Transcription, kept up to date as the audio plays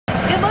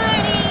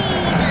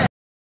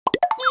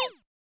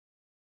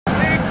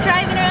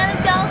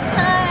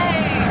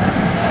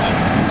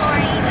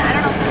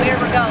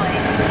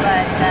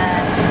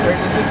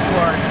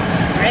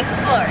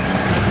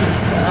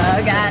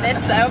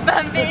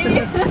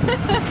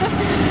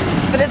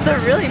But it's a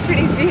really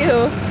pretty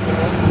view.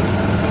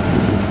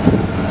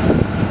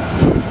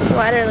 The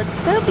water looks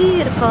so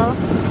beautiful.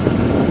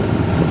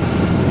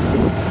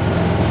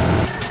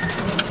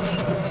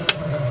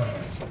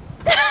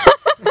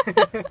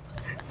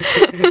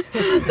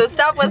 The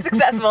stop was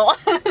successful.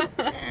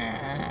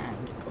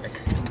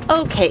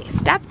 Okay,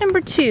 stop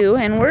number 2,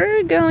 and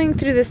we're going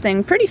through this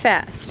thing pretty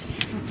fast.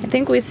 I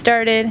think we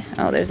started,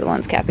 oh, there's the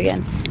lens cap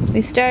again.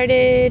 We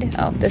started,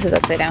 oh, this is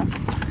upside down.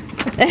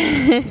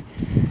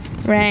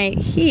 Right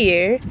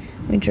here.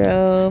 We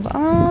drove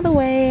all the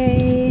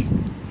way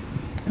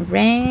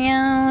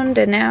around,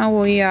 and now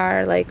we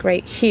are like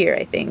right here,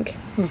 I think.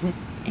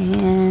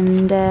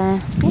 And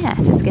yeah,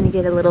 just gonna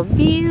get a little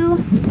view.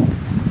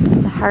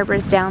 The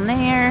harbor's down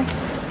there.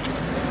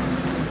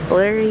 It's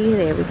blurry,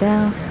 there we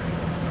go.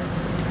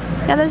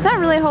 Yeah, there's not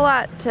really a whole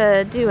lot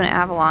to do in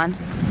Avalon,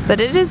 but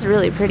it is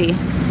really pretty.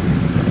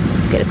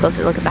 Let's get a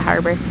closer look at the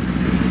harbor.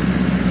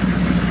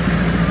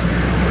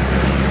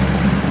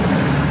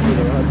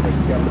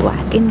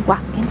 Walking,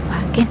 walking,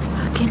 walking,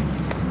 walking.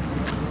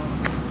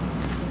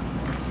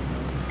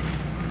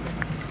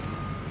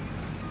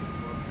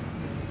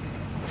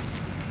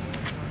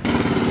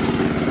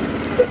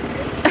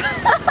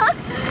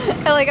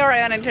 I like how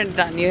right when I turned it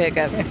on, you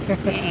hiccuped.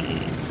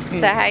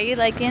 So how are you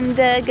liking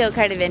the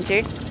go-kart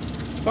adventure?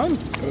 It's fun.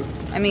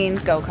 I mean,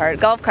 go-kart,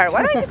 golf cart.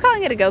 Why do I keep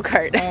calling it a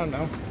go-kart? I don't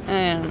know.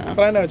 I don't know.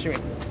 But I know what you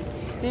mean.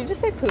 Did you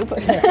just say poop?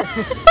 Yeah.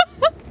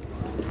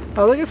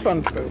 I think it's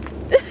fun to poop.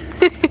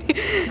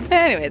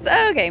 Anyways,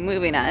 okay,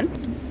 moving on.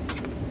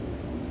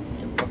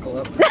 Buckle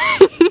up.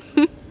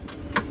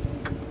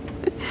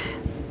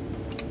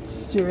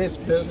 Serious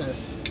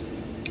business.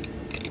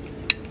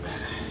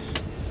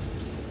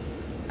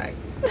 Hi.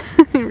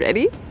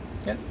 Ready?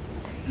 Yeah.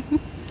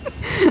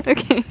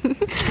 Okay.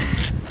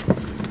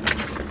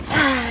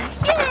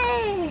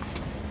 Yay!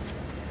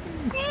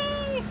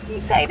 Yay! You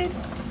excited?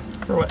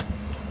 For what?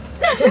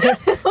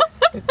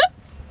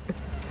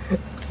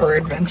 For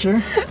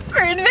adventure?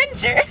 For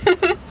adventure.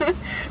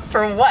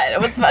 For what?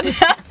 What's about to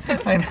happen?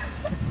 I know.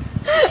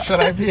 Should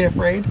I be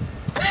afraid?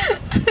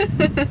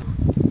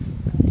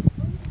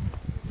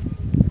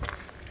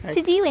 What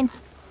you doing?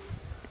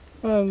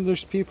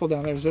 There's people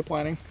down there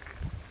ziplining.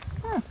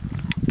 Oh.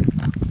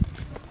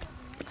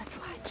 Let's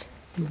watch.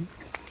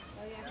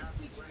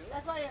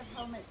 That's why you have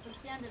helmets. So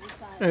stand to the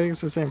side. I think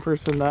it's the same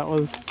person that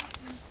was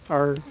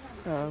our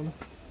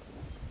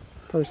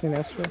person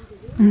yesterday.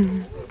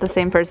 The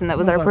same person that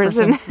was our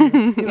person. Yeah,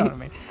 you know what I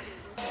mean.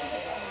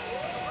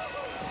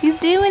 He's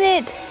doing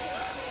it.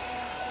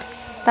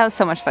 That was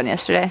so much fun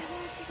yesterday.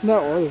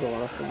 That was a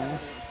lot of fun.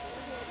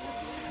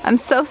 I'm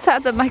so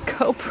sad that my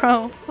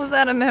GoPro was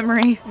out of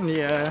memory.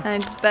 Yeah.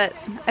 But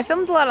I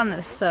filmed a lot on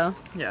this, so.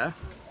 Yeah.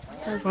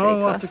 That was Well, pretty we'll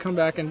cool. have to come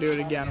back and do it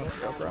again with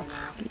GoPro.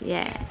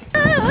 Yeah.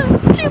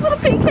 Cute little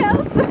pink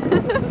house.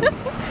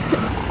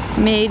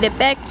 Made it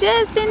back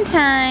just in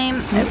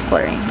time. It's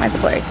blurry. Why is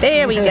it blurry?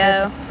 There we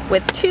go.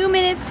 With 2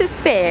 minutes to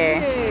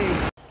spare.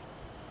 Yay.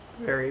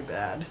 Very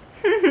bad.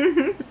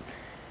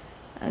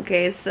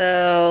 Okay,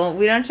 so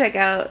we don't check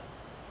out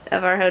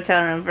of our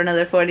hotel room for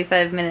another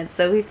 45 minutes,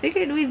 so we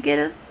figured we'd get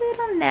a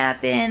little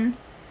nap in.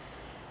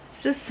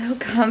 It's just so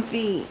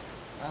comfy.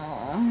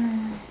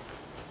 Oh.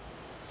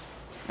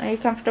 Are you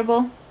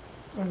comfortable?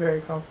 I'm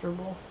very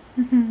comfortable.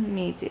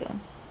 Me too.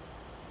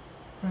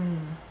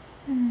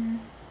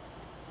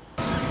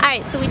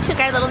 Alright, so we took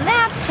our little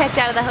nap, checked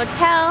out of the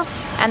hotel,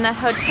 and the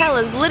hotel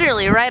is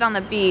literally right on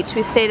the beach.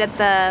 We stayed at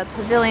the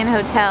Pavilion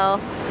Hotel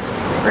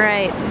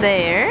right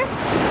there.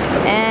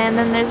 And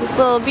then there's this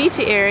little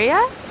beachy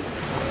area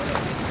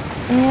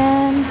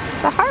and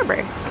the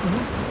harbor.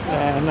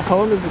 And the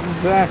home is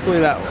exactly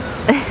that way.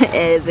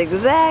 It is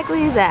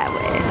exactly that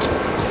way.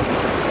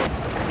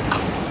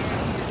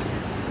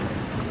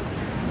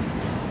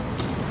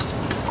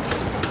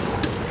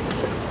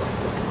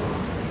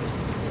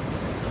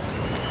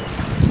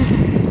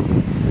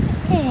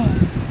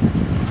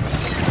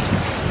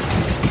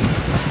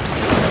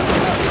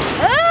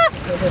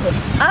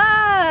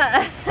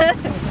 Ah!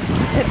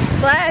 It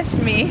splashed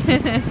me.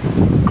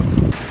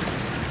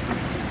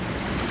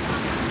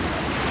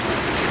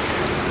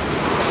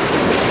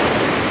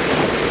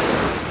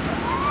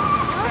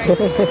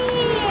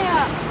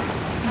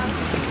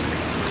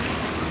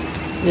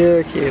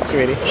 You're cute,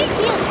 sweetie.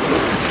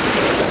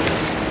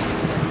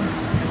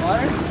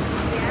 Water?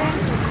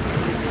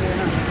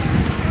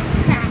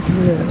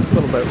 Yeah, a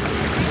little boat.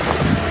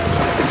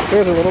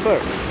 There's a little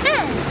boat.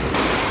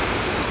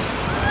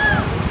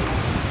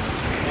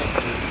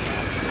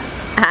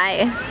 Hi.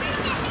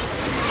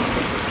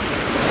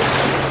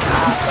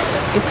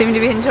 You seem to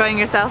be enjoying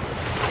yourself.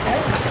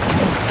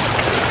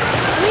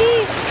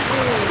 Whee!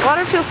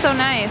 Water feels so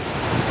nice.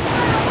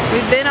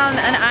 We've been on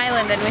an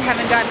island and we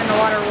haven't gotten in the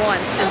water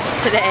once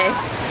since today.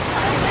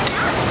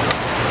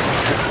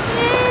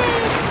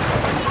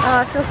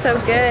 Oh, it feels so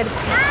good.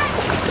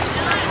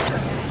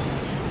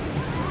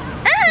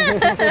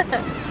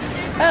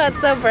 Oh,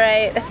 it's so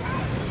bright.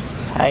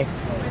 Hi.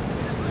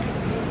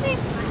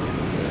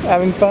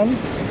 Having fun?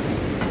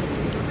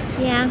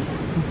 Yeah.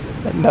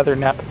 Another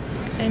nap.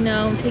 I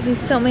know, I'm taking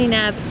so many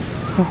naps.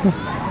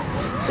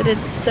 But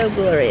it's so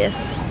glorious.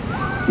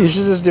 You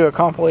should just do a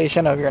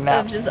compilation of your Of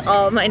naps. just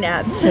all of my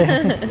naps.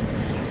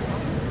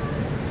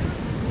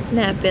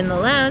 Nap in the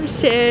lounge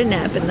chair,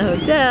 nap in the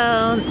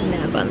hotel,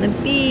 nap on the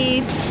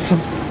beach. This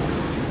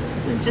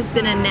has just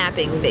been a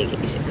napping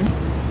vacation.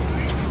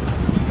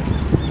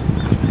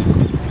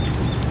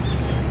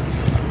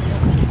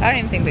 I don't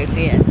even think they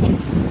see it.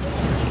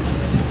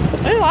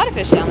 There's a lot of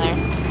fish down there.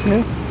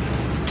 Yeah.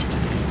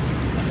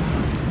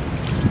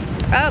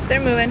 Oh, they're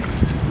moving.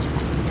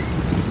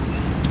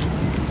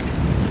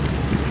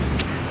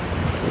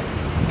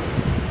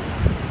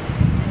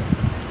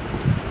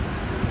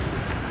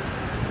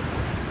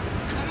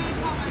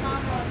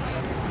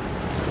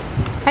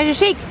 How's your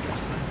shake?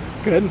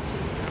 Good.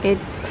 Good.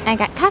 I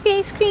got coffee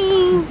ice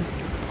cream.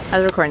 I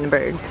was recording the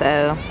bird,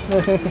 so.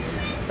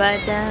 But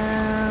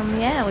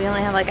yeah, we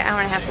only have like an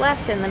hour and a half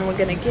left, and then we're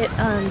gonna get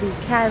on the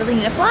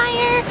Catalina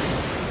flyer.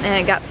 And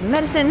I got some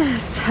medicine,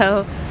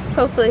 so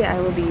hopefully I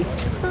will be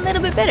a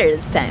little bit better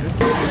this time.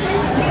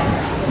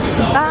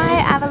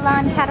 Bye,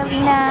 Avalon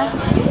Catalina.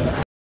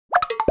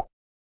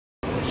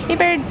 Hey,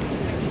 bird.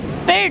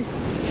 Bird.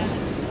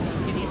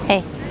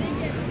 Hey.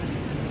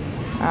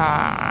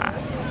 Aww.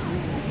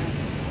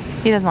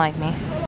 He doesn't like me.